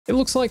It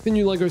looks like the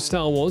new LEGO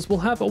Star Wars will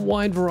have a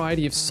wide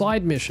variety of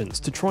side missions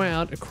to try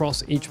out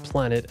across each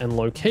planet and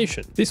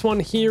location. This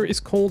one here is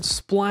called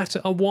Splat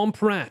a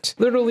Womp Rat.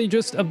 Literally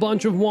just a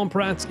bunch of Womp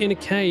Rats in a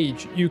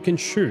cage you can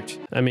shoot.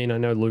 I mean, I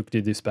know Luke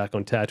did this back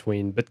on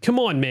Tatooine, but come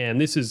on, man,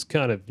 this is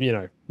kind of, you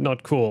know,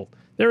 not cool.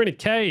 They're in a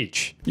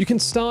cage. You can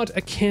start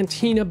a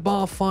cantina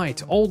bar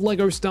fight, old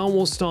LEGO Star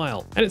Wars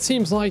style. And it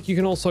seems like you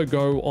can also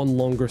go on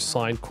longer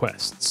side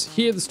quests.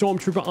 Here, the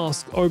Stormtrooper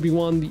asks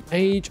Obi-Wan the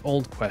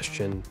age-old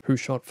question, who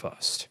shot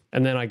first?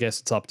 And then I guess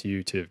it's up to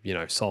you to, you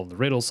know, solve the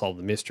riddle, solve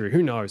the mystery.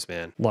 Who knows,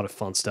 man? A lot of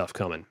fun stuff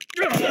coming.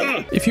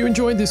 If you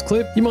enjoyed this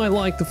clip, you might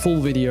like the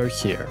full video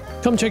here.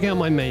 Come check out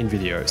my main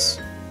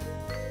videos.